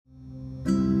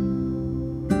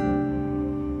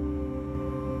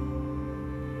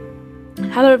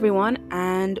Hello, everyone,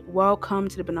 and welcome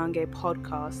to the Benange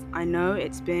podcast. I know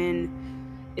it's been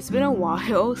a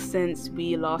while since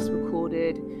we last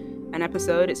recorded an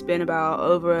episode. It's been about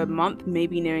over a month,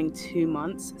 maybe nearing 2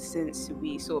 months, since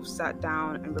we sort of sat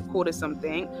down and recorded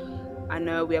something. I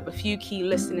know we have a few key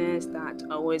listeners that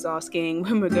are always asking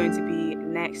when we're going to be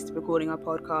next recording our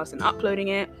podcast and uploading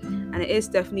it, and it is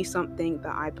definitely something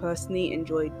that I personally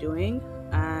enjoy doing,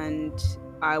 and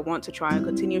I want to try and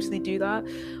continuously do that,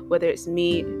 whether it's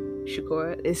me,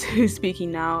 Shakura is who's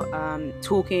speaking now,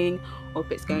 talking, or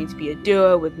if it's going to be a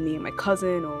duo with me and my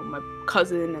cousin, or my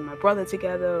cousin and my brother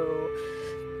together, or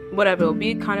whatever. It'll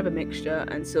be kind of a mixture,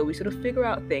 and so we sort of figure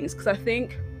out things, because I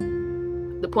think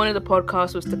the point of the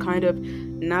podcast was to kind of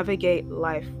navigate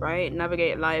life, right?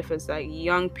 Navigate life as like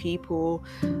young people,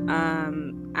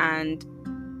 and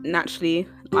naturally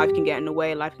life can get in the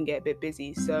way, life can get a bit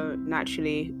busy, so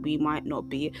naturally we might not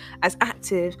be as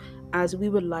active as we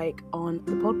would like on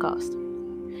the podcast.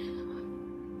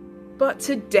 But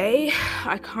today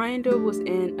I kind of was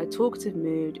in a talkative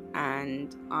mood,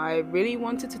 and I really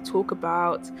wanted to talk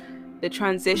about the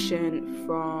transition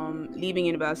from leaving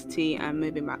university and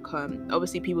moving back home.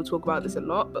 Obviously people talk about this a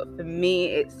lot, but for me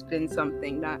it's been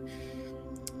something that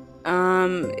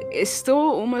it's still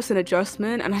almost an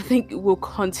adjustment, and I think it will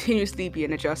continuously be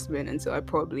an adjustment until I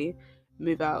probably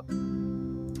move out.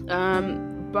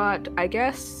 But I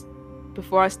guess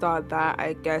before I start that,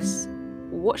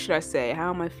 what should I say?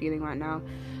 How am I feeling right now?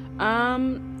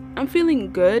 I'm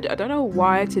feeling good. I don't know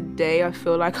why today I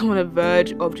feel like I'm on the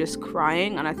verge of just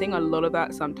crying, and I think a lot of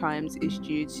that sometimes is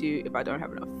due to if I don't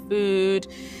have enough food,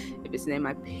 if it's near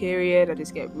my period, I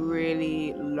just get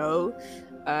really low.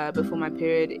 Before my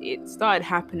period, it started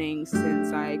happening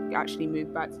since I actually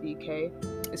moved back to the UK.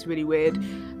 It's really weird.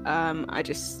 I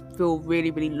just feel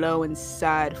really, really low and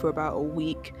sad for about a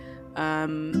week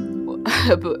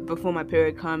before my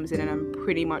period comes, and then I'm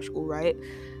pretty much all right.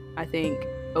 I think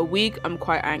a week I'm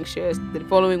quite anxious, the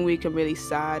following week I'm really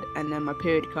sad, and then my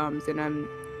period comes and I'm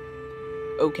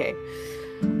okay.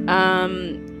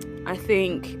 I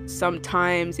think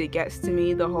sometimes it gets to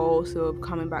me, the whole sort of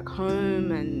coming back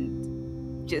home and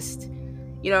just,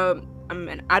 I'm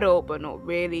an adult but not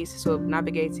really, so sort of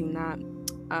navigating that.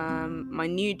 My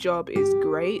new job is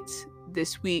great.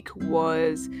 This week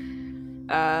was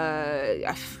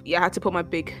I had to put my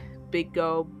big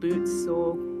girl boots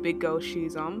or big girl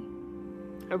shoes on.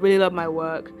 I really love my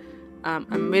work.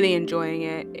 I'm really enjoying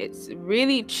it. It's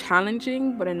really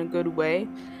challenging, but in a good way.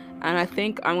 And I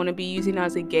think I'm going to be using that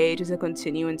as a gauge as I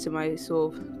continue into my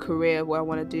sort of career, what I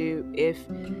want to do. If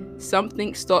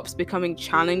something stops becoming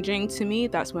challenging to me,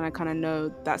 that's when I kind of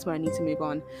know that's when I need to move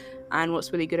on. And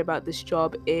what's really good about this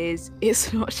job is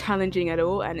it's not challenging at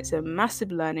all, and it's a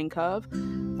massive learning curve.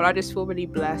 But I just feel really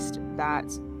blessed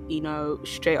that,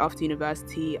 straight after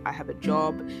university, I have a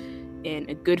job in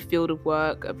a good field of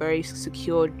work, a very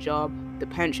secure job. The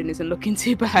pension isn't looking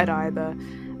too bad either,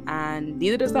 and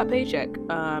neither does that paycheck.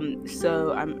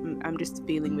 So I'm just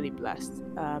feeling really blessed,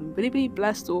 really, really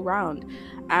blessed all around.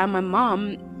 And my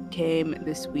mom came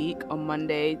this week on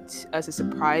Monday as a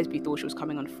surprise. We thought she was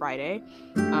coming on Friday,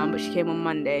 but she came on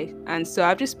Monday, and so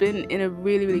I've just been in a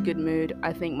really, really good mood.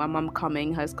 I think my mom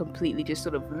coming has completely just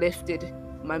sort of lifted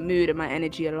my mood and my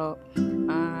energy a lot.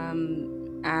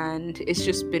 And it's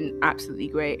just been absolutely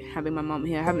great having my mom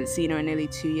here. I haven't seen her in nearly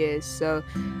 2 years, so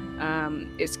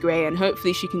it's great, and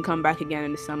hopefully she can come back again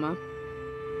in the summer.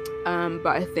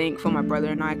 But I think for my brother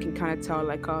and I can kind of tell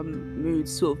like our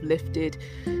moods sort of lifted,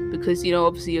 because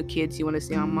obviously your kids, you want to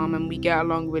see our mom, and we get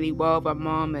along really well with our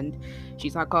mom, and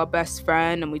she's like our best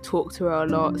friend, and we talk to her a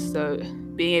lot. So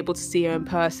being able to see her in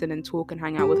person and talk and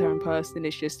hang out with her in person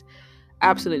is just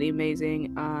absolutely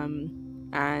amazing.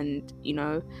 And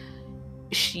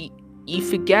you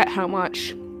forget how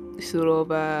much sort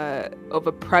of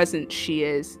a presence she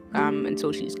is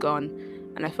until she's gone.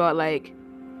 And I felt like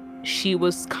she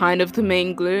was kind of the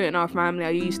main glue in our family. I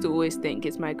used to always think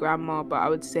it's my grandma, but I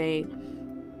would say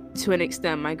to an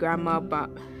extent my grandma,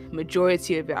 but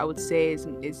majority of it I would say is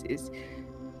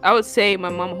I would say my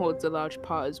mom holds a large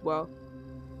part as well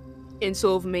in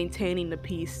sort of maintaining the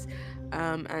peace,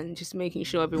 and just making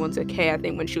sure everyone's okay. I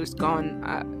think when she was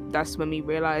gone, that's when we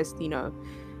realized,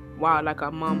 wow, like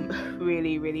our mom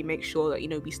really, really makes sure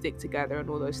that, we stick together and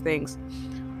all those things.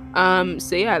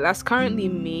 So yeah, that's currently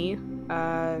me.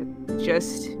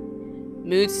 Just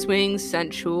mood swings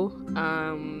central.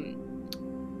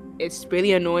 It's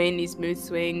really annoying, these mood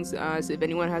swings. So if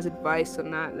anyone has advice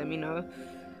on that, let me know.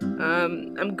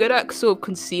 I'm good at sort of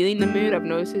concealing the mood. I've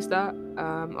noticed that.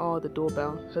 Oh, the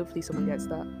doorbell. Hopefully someone gets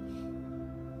that.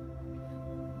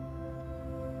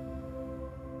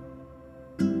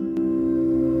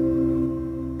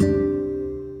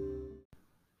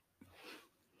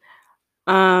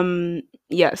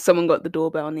 yeah, someone got the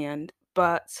doorbell in the end.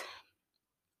 But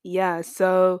yeah,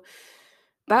 so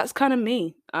that's kind of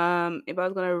me. If I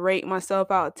was gonna rate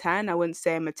myself out of 10, I wouldn't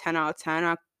say I'm a 10 out of 10.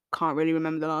 I can't really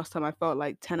remember the last time I felt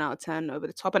like 10 out of 10 over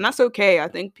the top, and that's okay. I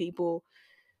think people,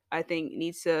 I think,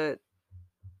 need to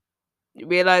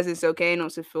realize it's okay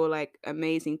not to feel like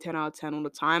amazing 10 out of 10 all the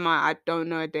time. I don't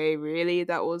know a day really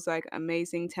that was like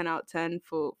amazing 10 out of 10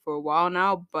 for a while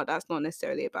now, but that's not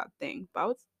necessarily a bad thing.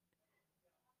 But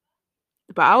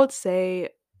I would say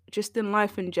just in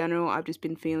life in general, I've just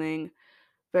been feeling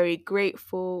very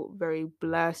grateful, very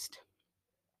blessed,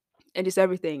 and just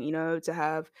everything, to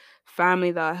have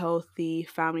family that are healthy,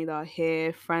 family that are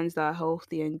here, friends that are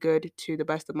healthy and good to the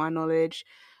best of my knowledge,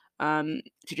 to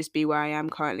just be where I am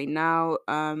currently now.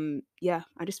 Yeah,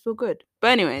 I just feel good.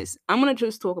 But anyways, I'm gonna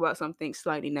just talk about something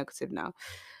slightly negative now.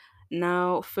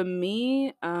 Now, for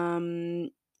me,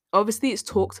 obviously it's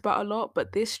talked about a lot,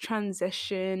 but this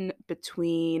transition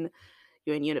between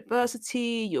you're in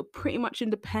university, you're pretty much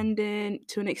independent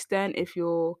to an extent if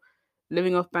you're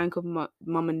living off bank of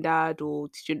mum and dad or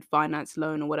student finance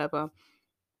loan or whatever.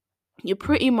 You're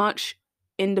pretty much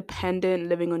independent,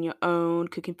 living on your own,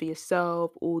 cooking for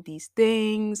yourself, all these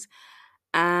things.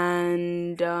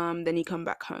 And then you come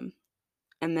back home.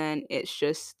 And then it's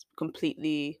just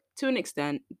completely, to an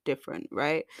extent, different,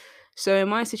 right? So in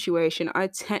my situation, I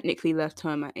technically left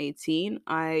home at 18.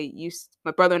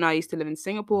 My brother and I used to live in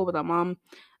Singapore with our mum.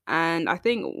 And I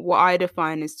think what I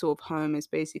define as sort of home is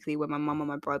basically where my mum and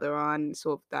my brother are and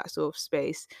sort of that sort of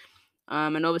space.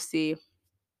 And obviously,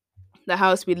 the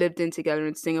house we lived in together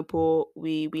in Singapore,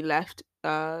 we left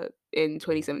in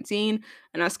 2017,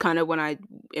 and that's kind of when I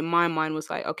in my mind was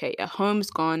like, okay, a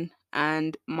home's gone,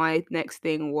 and my next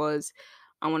thing was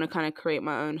I want to kind of create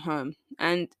my own home.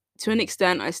 And to an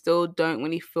extent, I still don't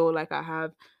really feel like I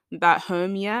have that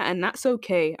home yet, and that's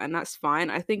okay and that's fine.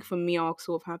 I think for me, I'll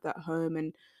sort of have that home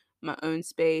and my own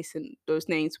space and those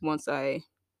things once I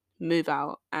move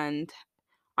out and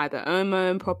either own my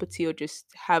own property or just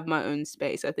have my own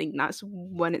space. I think that's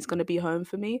when it's going to be home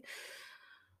for me.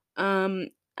 Um,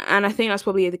 and I think that's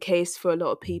probably the case for a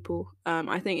lot of people.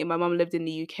 I think if my mum lived in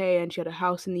the UK and she had a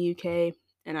house in the UK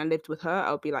and I lived with her, I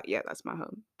would be like, yeah, that's my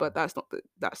home. But that's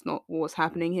not what's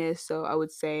happening here. So I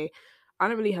would say I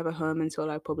don't really have a home until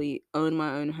I probably own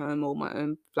my own home or my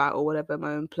own flat or whatever,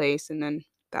 my own place, and then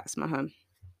that's my home.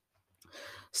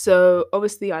 So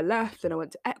obviously I left and I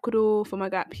went to Ecuador for my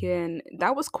gap year, and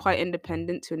that was quite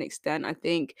independent to an extent. I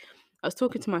think I was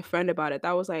talking to my friend about it.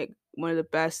 That was like one of the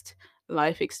best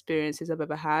life experiences I've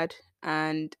ever had.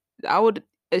 And I would,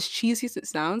 as cheesy as it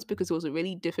sounds, because it was a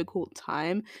really difficult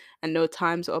time and there were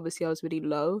times obviously I was really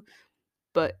low,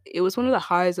 but it was one of the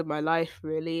highs of my life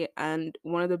really, and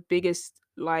one of the biggest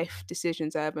life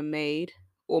decisions I ever made,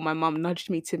 or my mum nudged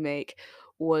me to make,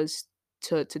 was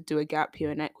to do a gap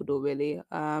year in Ecuador really.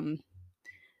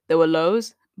 There were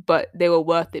lows, but they were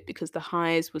worth it because the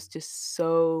highs was just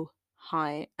so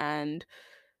high, and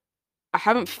I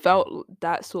haven't felt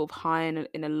that sort of high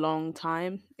in a long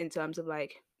time in terms of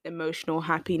like emotional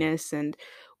happiness and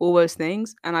all those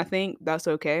things, and I think that's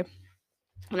okay.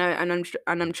 And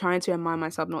I'm trying to remind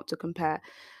myself not to compare,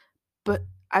 but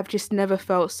I've just never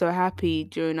felt so happy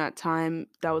during that time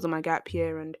that was on my gap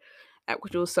year. And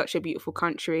Ecuador is such a beautiful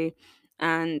country,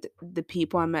 and the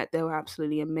people I met there were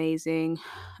absolutely amazing.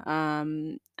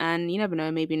 And you never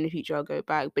know, maybe in the future I'll go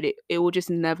back, but it will just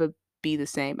never be the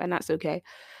same, and that's okay.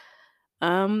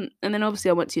 And then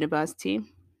obviously I went to university,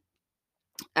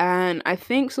 and I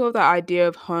think sort of that idea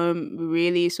of home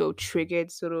really sort of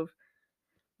triggered sort of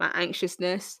my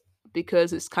anxiousness,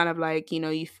 because it's kind of like,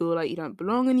 you feel like you don't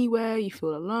belong anywhere, you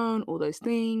feel alone, all those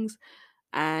things,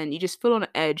 and you just feel on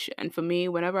edge. And for me,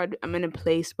 whenever I'm in a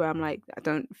place where I'm like, I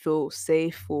don't feel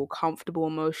safe or comfortable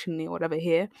emotionally or whatever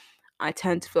here, I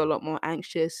tend to feel a lot more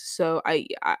anxious. So I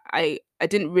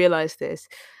didn't realize this,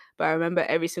 but I remember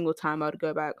every single time I would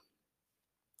go back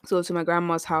to my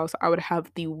grandma's house, I would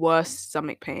have the worst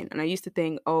stomach pain. And I used to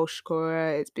think, oh,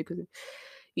 Shakura, it's because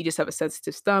you just have a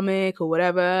sensitive stomach or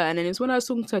whatever. And then it's when I was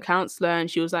talking to a counselor and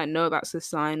she was like, no, that's a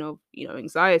sign of,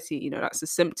 anxiety. That's a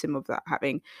symptom of that,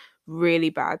 having really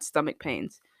bad stomach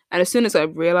pains. And as soon as I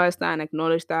realized that and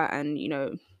acknowledged that and,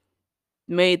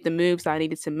 made the moves that I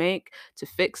needed to make to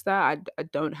fix that, I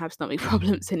don't have stomach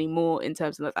problems anymore in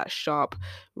terms of like that sharp,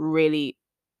 really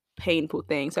painful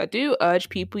thing. So I do urge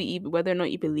people, even whether or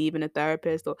not you believe in a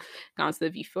therapist or counselor,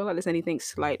 if you feel like there's anything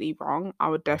slightly wrong, I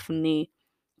would definitely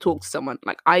talk to someone.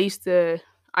 Like I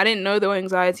didn't know there were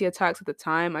anxiety attacks at the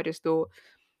time. I just thought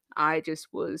I just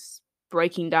was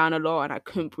breaking down a lot and I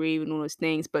couldn't breathe and all those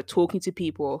things. But talking to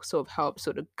people sort of helped,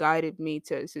 sort of guided me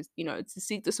to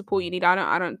seek the support you need.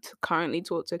 I don't currently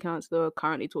talk to a counselor, or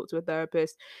currently talk to a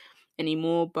therapist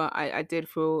anymore, but I did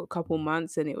for a couple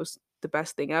months and it was the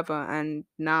best thing ever. And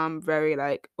now I'm very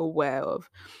like aware of,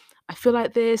 I feel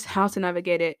like this, how to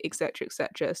navigate it, etc.,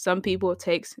 etc. Some people it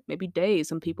takes maybe days,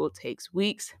 some people it takes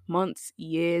weeks, months,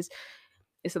 years.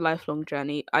 It's a lifelong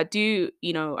journey. I'm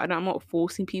not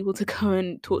forcing people to go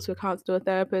and talk to a counselor or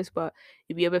therapist, but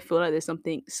if you ever feel like there's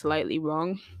something slightly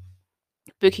wrong,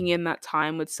 booking in that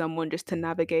time with someone just to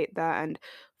navigate that and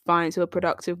find sort of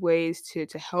productive ways to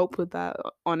help with that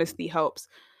honestly helps.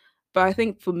 But I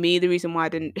think for me, the reason why I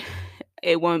didn't,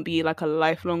 it won't be like a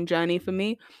lifelong journey for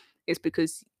me is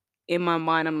because in my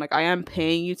mind, I'm like, I am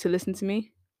paying you to listen to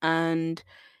me. And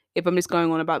if I'm just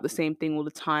going on about the same thing all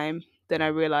the time, then I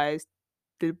realize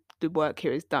the work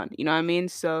here is done. You know what I mean?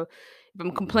 So if I'm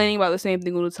complaining about the same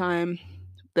thing all the time,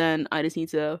 then I just need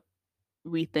to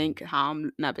rethink how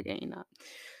I'm navigating that.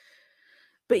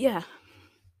 But yeah,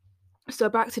 so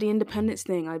back to the independence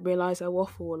thing, I realize I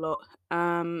waffle a lot.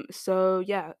 So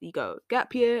yeah, you go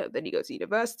gap year, then you go to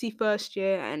university first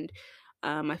year, and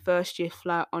my first year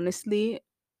flat honestly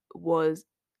was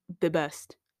the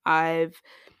best.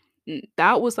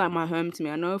 That was like my home to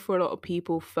me. I know for a lot of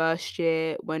people, first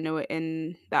year when they were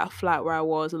in that flat where I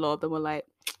was, a lot of them were like,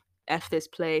 "F this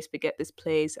place, forget this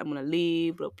place, I'm gonna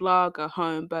leave, blah blah, go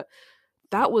home." But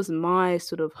that was my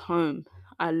sort of home.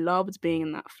 I loved being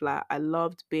in that flat. I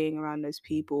loved being around those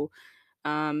people.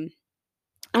 Um,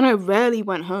 and I rarely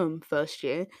went home first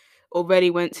year, or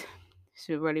rarely went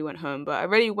home, but I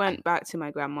rarely went back to my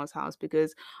grandma's house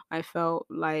because I felt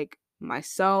like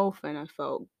myself and I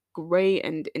felt great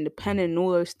and independent and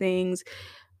all those things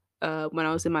when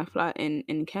I was in my flat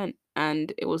in Kent.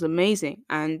 And it was amazing.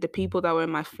 And the people that were in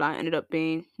my flat ended up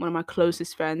being one of my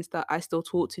closest friends that I still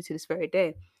talk to this very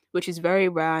day, which is very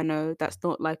rare. I know that's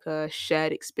not like a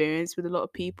shared experience with a lot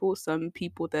of people. Some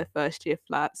people, their first year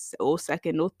flats or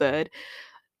second or third,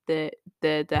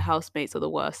 their housemates are the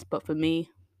worst. But for me,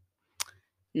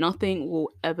 nothing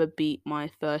will ever beat my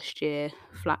first year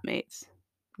flatmates.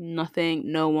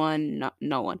 Nothing, no one,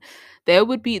 no one. They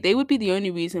would be the only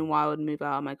reason why I would move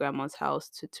out of my grandma's house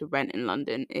to rent in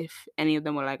London. If any of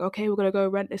them were like, okay, we're gonna go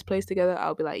rent this place together,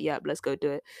 I'll be like, yep, let's go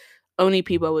do it. Only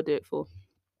people I would do it for.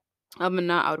 Other than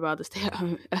that, I would rather stay at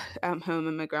home, at home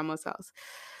in my grandma's house.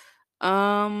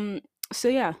 Um. So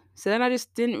yeah. So then I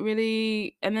just didn't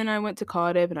really, and then I went to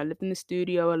Cardiff and I lived in the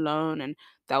studio alone, and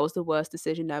that was the worst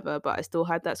decision ever. But I still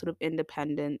had that sort of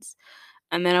independence.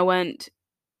 And then I went.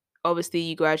 Obviously,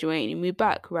 you graduate and you move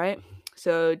back, right?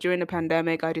 So during the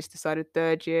pandemic, I just decided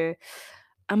third year,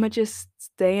 I'ma just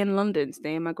stay in London,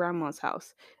 stay in my grandma's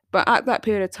house. But at that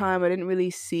period of time, I didn't really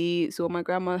see sort of my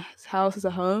grandma's house as a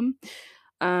home.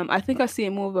 I think I see it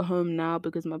more of a home now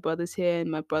because my brother's here and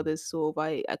my brother's sort of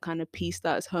I kind of piece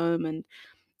that as home. And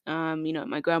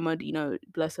my grandma,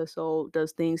 bless her soul,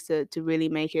 does things to really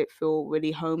make it feel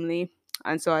really homely.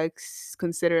 And so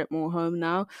consider it more home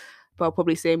now. But I'll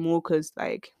probably say more because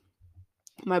like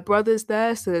my brother's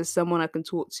there, so there's someone I can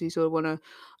talk to sort of on an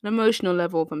emotional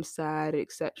level if I'm sad,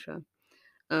 etc.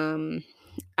 Um,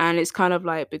 and it's kind of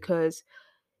like because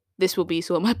this will be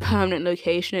sort of my permanent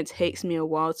location, it takes me a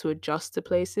while to adjust to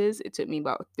places. It took me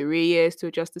about 3 years to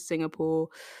adjust to Singapore.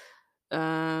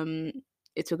 Um,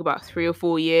 it took about 3 or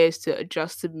 4 years to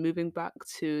adjust to moving back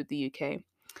to the UK.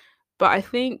 But I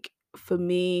think for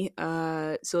me,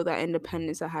 so that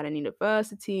independence I had in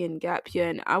university and gap year,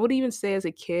 and I would even say as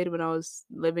a kid when I was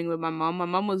living with my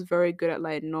mom was very good at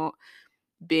like not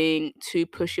being too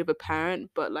pushy of a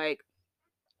parent, but like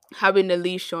having the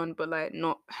leash on, but like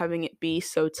not having it be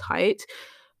so tight.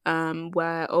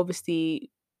 Where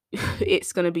obviously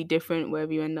it's gonna be different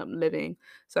wherever you end up living.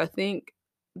 So I think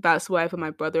that's why for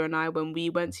my brother and I, when we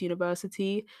went to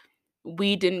university,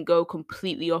 we didn't go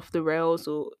completely off the rails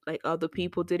or like other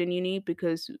people did in uni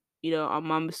because our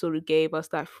mum sort of gave us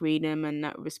that freedom and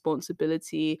that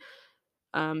responsibility,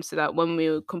 so that when we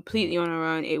were completely on our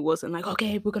own, it wasn't like,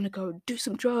 okay, we're gonna go do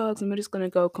some drugs and we're just gonna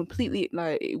go completely,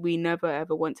 like, we never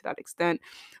ever went to that extent.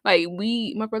 Like,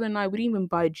 my brother and I, we didn't even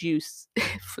buy juice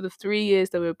for the 3 years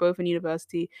that we were both in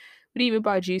university. We didn't even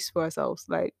buy juice for ourselves.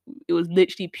 Like, it was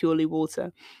literally purely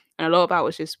water. And a lot of that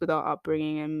was just with our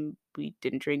upbringing, and we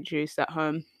didn't drink juice at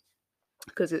home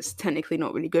because it's technically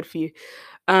not really good for you.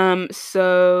 Yeah,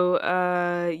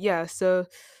 so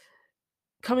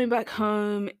coming back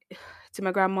home to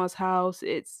my grandma's house,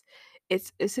 it's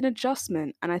an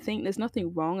adjustment, and I think there's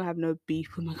nothing wrong. I have no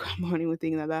beef with my grandma or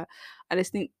anything like that. I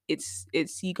just think it's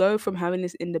you go from having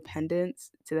this independence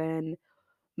to then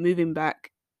moving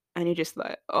back. and you're just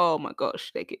like, oh my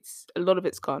gosh, like it's a lot of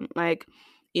it's gone. Like,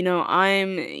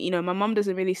 my mom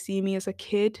doesn't really see me as a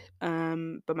kid,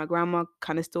 but my grandma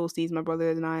kind of still sees my brother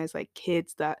and I as like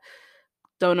kids that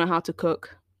don't know how to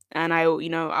cook. And I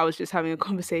was just having a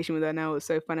conversation with her now. It was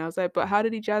so funny. I was like, but how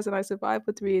did Jazz and I survive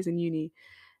for 3 years in uni?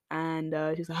 And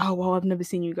she's like, oh, well, I've never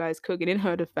seen you guys cook. And in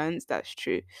her defense, that's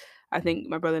true. I think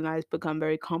my brother and I has become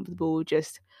very comfortable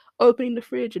just opening the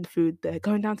fridge and food there,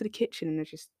 going down to the kitchen, and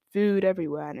there's just food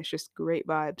everywhere. And it's just great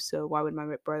vibes. So why would my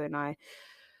brother and I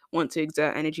want to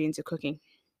exert energy into cooking?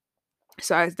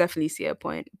 So I definitely see a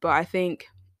point. But I think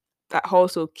that whole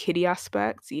sort of kiddie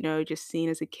aspect, just seen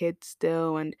as a kid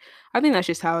still. And I think that's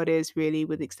just how it is really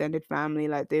with extended family.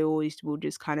 Like they always will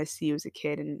just kind of see you as a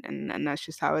kid and that's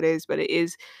just how it is. But it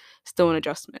is still an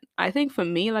adjustment. I think for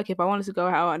me, like if I wanted to go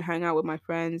out and hang out with my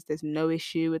friends, there's no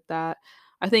issue with that.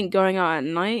 I think going out at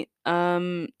night,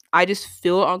 I just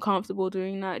feel uncomfortable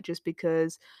doing that just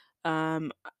because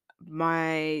um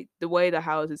the way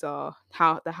how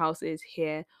the house is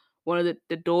here, one of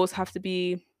the doors have to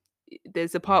be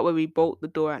there's a part where we bolt the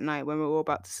door at night when we're all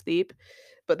about to sleep,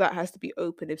 but that has to be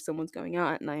open if someone's going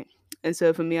out at night. And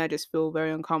so for me, I just feel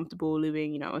very uncomfortable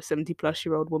leaving, a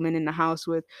 70-plus-year-old woman in the house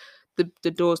with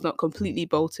the doors not completely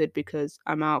bolted because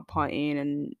I'm out partying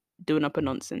and doing up a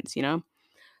nonsense.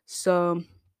 So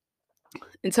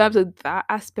in terms of that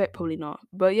aspect, probably not.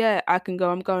 But yeah,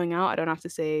 I'm going out. I don't have to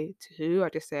say to who. I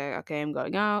just say, okay, I'm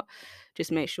going out.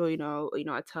 Just make sure,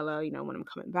 I tell her, when I'm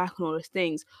coming back and all those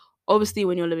things. Obviously,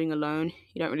 when you're living alone,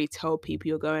 you don't really tell people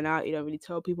you're going out. You don't really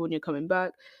tell people when you're coming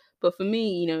back. But for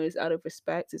me, it's out of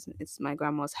respect. It's my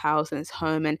grandma's house and it's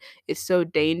home, and it's so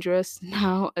dangerous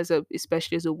now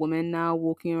especially as a woman now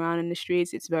walking around in the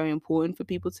streets. It's very important for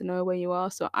people to know where you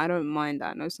are. So I don't mind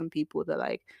that. I know some people that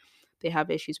like they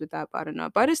have issues with that, but I don't know.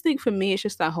 But I just think for me, it's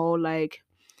just that whole like,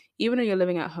 even though you're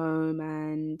living at home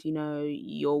and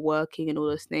you're working and all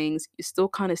those things, you're still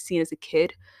kind of seen as a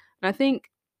kid. And I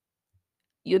think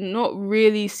you're not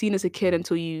really seen as a kid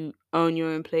until you own your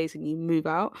own place and you move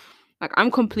out. Like I'm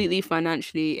completely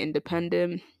financially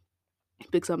independent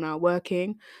because I'm now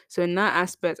working. So in that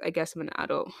aspect, I guess I'm an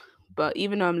adult. But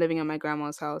even though I'm living at my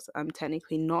grandma's house, I'm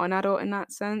technically not an adult in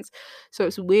that sense. So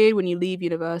it's weird when you leave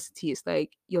university. It's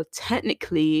like you're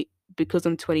technically, because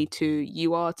I'm 22,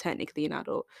 you are technically an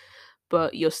adult,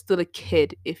 but you're still a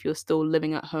kid if you're still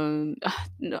living at home.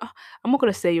 No, I'm not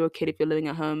gonna say you're a kid if you're living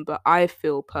at home, but I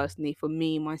feel personally, for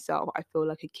me myself, I feel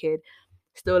like a kid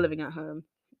still living at home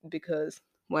because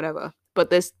whatever. But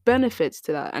there's benefits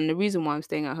to that, and the reason why I'm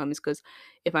staying at home is because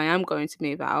if I am going to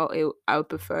move out, I would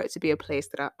prefer it to be a place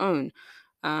that I own.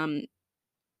 Um,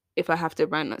 if I have to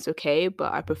rent, that's okay,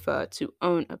 but I prefer to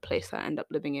own a place that I end up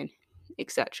living in,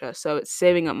 etc. So it's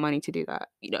saving up money to do that.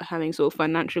 Having sort of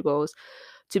financial goals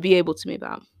to be able to move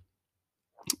out.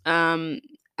 Um,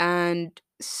 and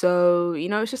so,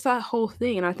 it's just that whole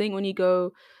thing. And I think when you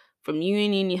go from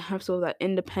uni and you have sort of that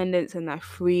independence and that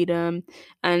freedom,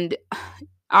 and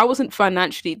I wasn't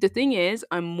financially, the thing is,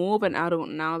 I'm more of an adult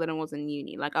now than I was in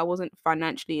uni. Like, I wasn't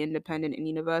financially independent in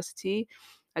university.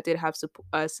 I did have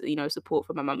support, support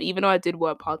from my mum. Even though I did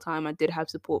work part time, I did have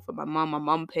support from my mum. My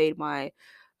mum paid my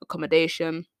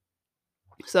accommodation.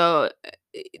 So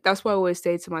that's why I always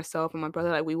say to myself and my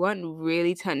brother, like, we weren't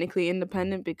really technically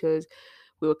independent because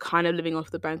we were kind of living off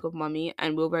the bank of mummy,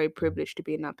 and we are very privileged to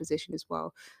be in that position as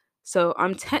well. So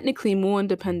I'm technically more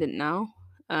independent now.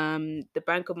 The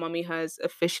bank of mummy has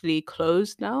officially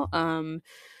closed now.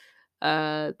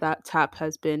 That tap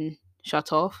has been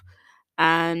shut off,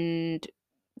 and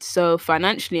so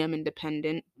financially I'm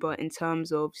independent, but in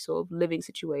terms of sort of living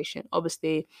situation,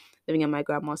 obviously living in my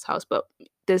grandma's house, but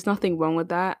there's nothing wrong with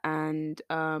that. And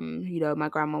my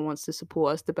grandma wants to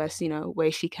support us the best way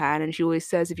she can, and she always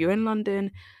says, if you're in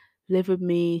London, live with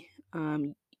me.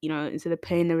 Instead of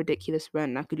paying the ridiculous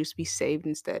rent, I could just be saved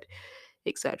instead,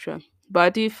 etc. But I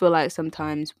do feel like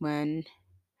sometimes when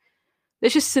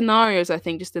there's just scenarios, I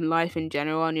think, just in life in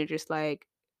general, and you're just like,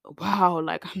 wow,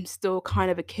 like I'm still kind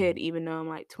of a kid, even though I'm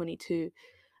like 22.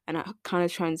 And I kind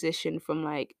of transitioned from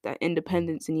like that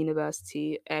independence in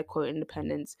university, air quote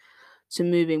independence, to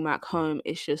moving back home.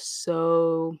 It's just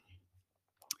so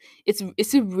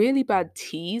it's a really bad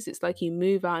tease. It's like you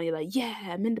move out and you're like, yeah,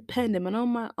 I'm independent, I'm on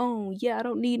my own. Yeah, I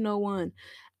don't need no one.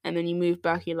 And then you move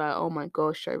back, you're like, oh my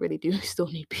gosh, I really do still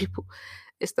need people.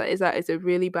 It's a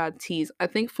really bad tease. I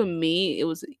think for me, it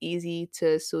was easy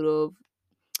to sort of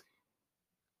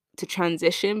to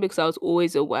transition because I was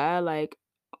always aware, like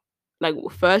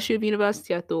first year of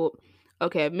university, I thought,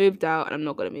 okay, I've moved out and I'm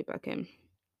not gonna move back in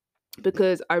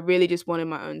because I really just wanted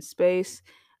my own space.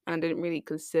 and I didn't really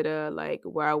consider like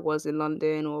where I was in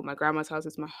London or my grandma's house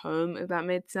as my home, if that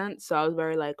made sense. So I was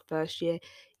very like, first year,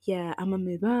 yeah, I'm gonna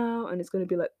move out and it's gonna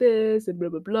be like this and blah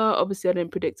blah blah. Obviously, I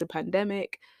didn't predict a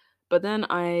pandemic, but then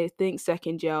I think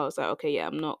second year I was like, okay, yeah,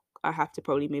 I'm not. I have to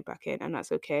probably move back in, and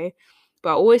that's okay. But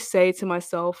I always say to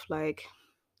myself, like,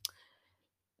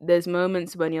 there's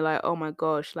moments when you're like, oh my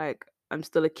gosh, like I'm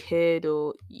still a kid,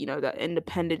 or that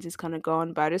independence is kind of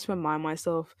gone. But I just remind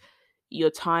myself, your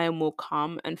time will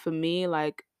come. And for me,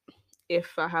 like,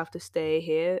 if I have to stay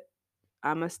here,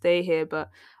 I must stay here. But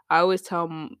I always tell,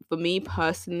 for me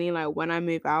personally, like when I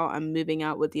move out, I'm moving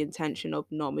out with the intention of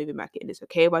not moving back in. It's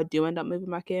okay if I do end up moving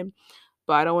back in,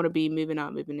 but I don't want to be moving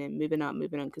out, moving in, moving out,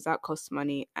 moving in, because that costs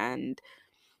money. And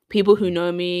people who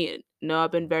know me know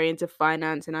I've been very into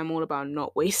finance, and I'm all about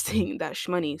not wasting that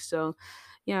money. So,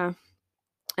 yeah,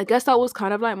 I guess that was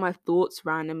kind of like my thoughts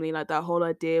randomly, like that whole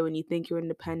idea when you think you're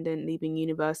independent, leaving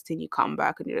university, and you come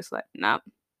back and you're just like, nah,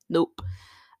 nope.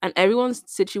 And everyone's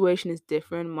situation is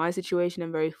different. My situation,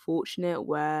 I'm very fortunate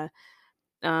where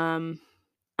um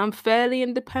I'm fairly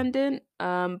independent,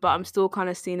 but I'm still kind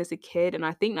of seen as a kid, and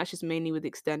I think that's just mainly with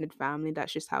extended family.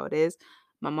 That's just how it is.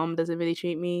 My mom doesn't really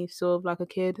treat me sort of like a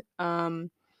kid.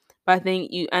 But I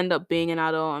think you end up being an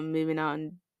adult and moving out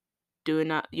and doing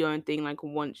that your own thing. Like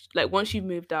once you've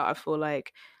moved out, I feel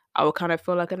like I will kind of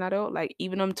feel like an adult. Like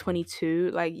even though I'm 22,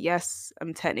 like yes,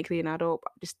 I'm technically an adult,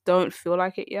 but I just don't feel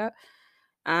like it yet.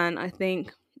 And I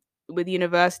think with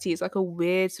university, it's like a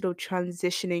weird sort of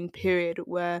transitioning period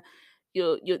where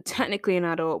you're technically an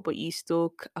adult, but you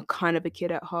still are kind of a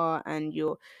kid at heart, and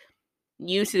you're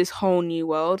new to this whole new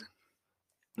world.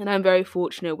 And I'm very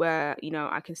fortunate where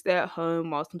I can stay at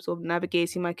home whilst I'm sort of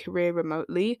navigating my career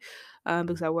remotely,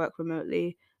 because I work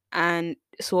remotely, and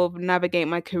sort of navigate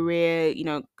my career.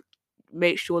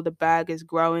 Make sure the bag is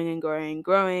growing and growing and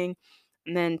growing,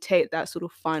 and then take that sort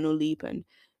of final leap and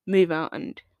move out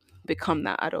and become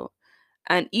that adult.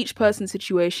 And each person's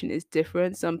situation is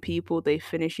different. Some people, they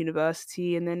finish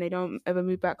university and then they don't ever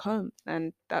move back home,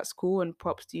 and that's cool, and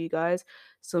props to you guys.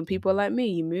 Some people are like me,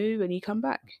 you move and you come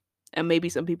back, and maybe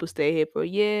some people stay here for a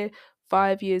year,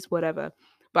 5 years, whatever.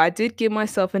 But I did give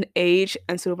myself an age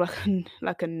and sort of like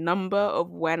like a number of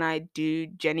when I do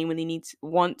genuinely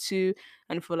want to,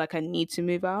 and feel like I need to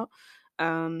move out,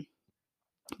 um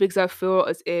because I feel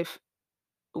as if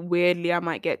weirdly I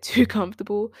might get too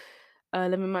comfortable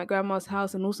living in my grandma's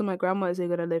house. And also my grandma isn't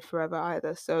gonna live forever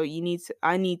either. So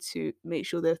I need to make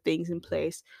sure there are things in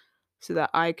place so that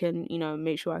I can,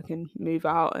 make sure I can move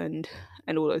out and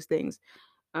all those things.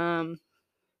 Um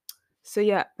so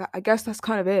yeah, I guess that's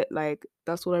kind of it. Like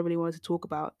that's what I really wanted to talk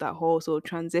about, that whole sort of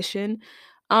transition.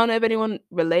 I don't know if anyone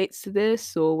relates to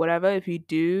this or whatever. If you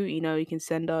do, you can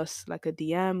send us like a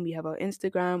DM. We have our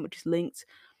Instagram, which is linked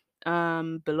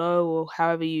below, or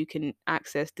however you can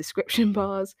access description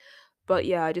bars. But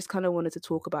yeah, I just kind of wanted to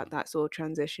talk about that sort of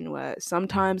transition where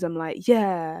sometimes I'm like,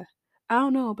 yeah, I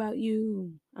don't know about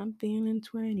you, I'm feeling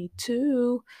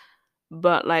 22,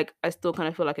 but like I still kind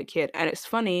of feel like a kid. And it's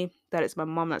funny that it's my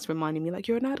mom that's reminding me, like,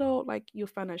 you're an adult, like you're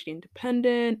financially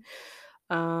independent,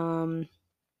 um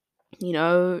you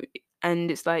know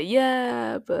and it's like,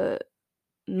 yeah, but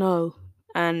no.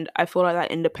 And I feel like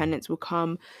that independence will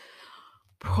come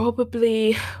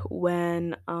probably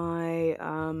when I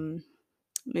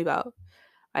move out,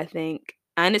 I think.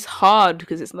 And it's hard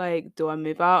because it's like, do I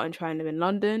move out and try and live in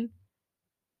London?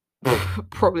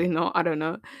 Probably not. I don't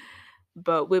know.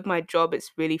 But with my job,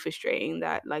 it's really frustrating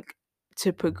that, like,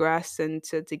 to progress and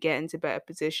to get into better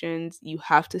positions, you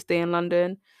have to stay in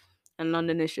London. And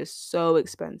London is just so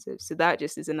expensive. So that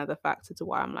just is another factor to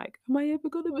why I'm like, am I ever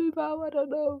gonna move out? I don't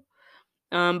know.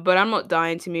 But I'm not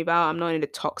dying to move out. I'm not in a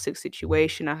toxic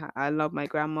situation. I love my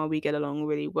grandma. We get along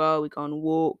really well. We go on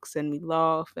walks and we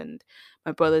laugh, and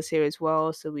my brother's here as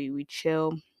well, so we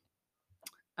chill.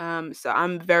 So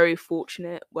I'm very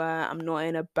fortunate where I'm not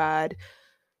in a bad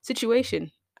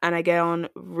situation, and I get on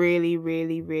really,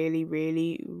 really, really,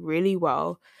 really, really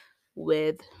well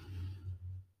with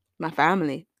my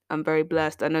family. I'm very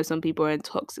blessed. I know some people are in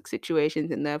toxic situations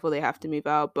and therefore they have to move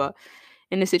out, but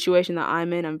in the situation that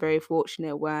I'm in, I'm very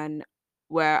fortunate when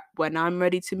I'm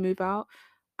ready to move out,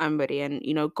 I'm ready. And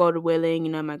God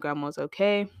willing, my grandma's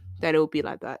okay, that it'll be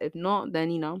like that. If not,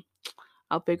 then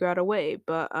I'll figure out a way.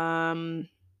 But I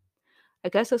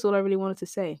guess that's all I really wanted to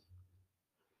say.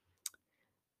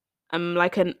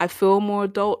 I feel more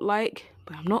adult like,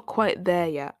 but I'm not quite there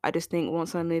yet. I just think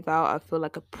once I move out, I feel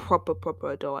like a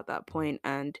proper adult at that point,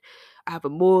 and I have a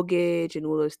mortgage and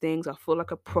all those things. I feel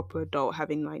like a proper adult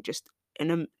having like just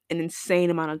an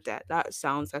insane amount of debt. That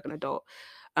sounds like an adult.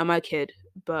 I'm a kid,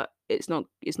 but it's not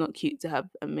cute to have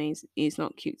amazing it's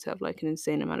not cute to have like an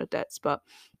insane amount of debts. But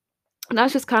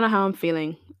that's just kind of how I'm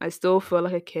feeling. I still feel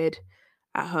like a kid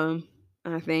at home,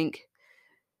 and I think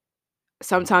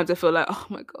sometimes I feel like, oh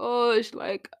my gosh,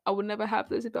 like I would never have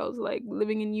this if I was like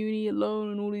living in uni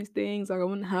alone and all these things. Like I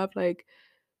wouldn't have like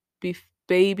be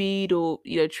babied or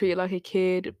treated like a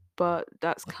kid. But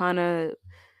that's kind of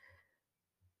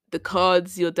the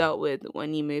cards you're dealt with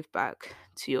when you move back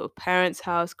to your parents'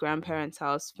 house, grandparents'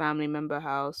 house, family member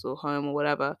house, or home or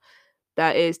whatever.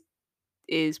 That is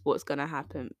what's gonna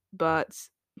happen. But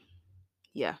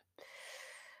yeah,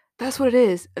 that's what it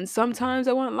is. And sometimes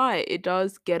I won't lie, it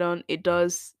does get on. It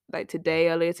does, like today,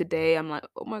 earlier today, I'm like,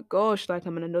 oh my gosh, like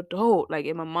I'm an adult. Like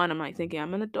in my mind, I'm like thinking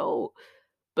I'm an adult.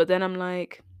 But then I'm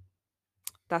like,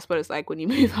 that's what it's like when you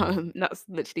move home. That's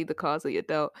literally the cards that you're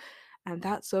dealt. And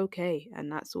that's okay.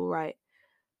 And that's all right.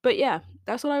 But yeah,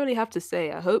 that's all I really have to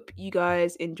say. I hope you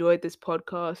guys enjoyed this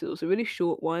podcast. It was a really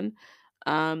short one.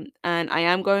 And I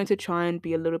am going to try and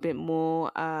be a little bit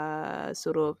more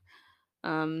sort of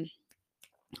um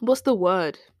what's the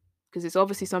word? Because it's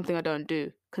obviously something I don't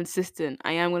do. Consistent.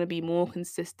 I am going to be more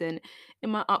consistent in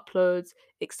my uploads,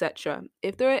 etc.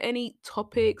 If there are any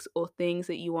topics or things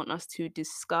that you want us to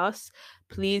discuss,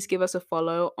 please give us a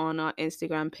follow on our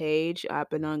Instagram page at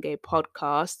Benange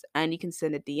Podcast, and you can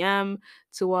send a DM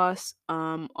to us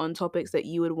on topics that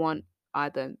you would want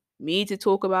either me to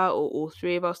talk about or all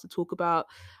three of us to talk about.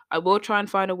 I will try and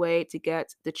find a way to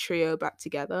get the trio back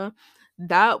together.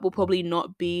 That will probably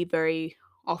not be very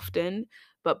often,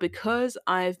 but because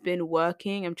I've been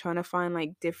working, I'm trying to find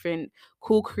like different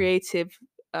cool creative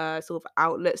sort of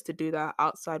outlets to do that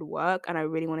outside work, and I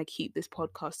really want to keep this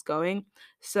podcast going.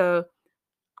 So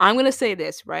I'm going to say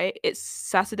this, right? It's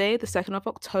Saturday the 2nd of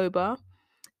October.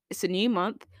 It's a new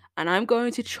month, and I'm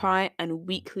going to try and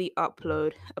weekly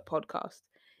upload a podcast,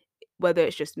 whether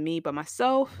it's just me by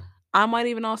myself. I might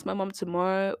even ask my mom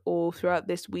tomorrow or throughout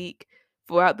this week,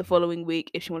 throughout the following week,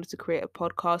 if she wanted to create a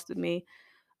podcast with me.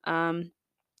 um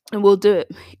and we'll do it,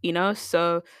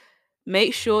 so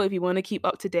make sure, if you want to keep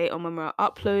up to date on when we're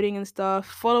uploading and stuff,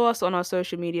 follow us on our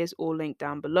social medias, all linked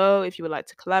down below. If you would like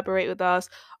to collaborate with us,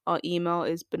 our email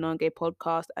is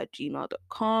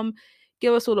benangepodcast@gmail.com.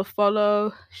 Give us all a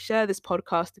follow, share this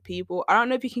podcast to people. I don't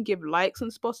know if you can give likes on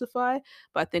Spotify,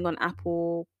 but I think on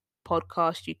Apple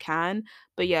Podcast you can.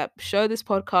 But yeah, show this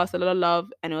podcast a lot of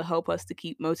love, and it'll help us to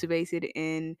keep motivated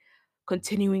in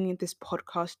continuing this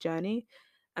podcast journey.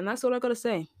 And that's all I gotta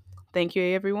say. Thank you,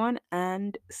 everyone,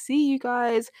 and see you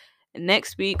guys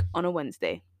next week on a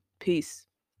Wednesday. Peace.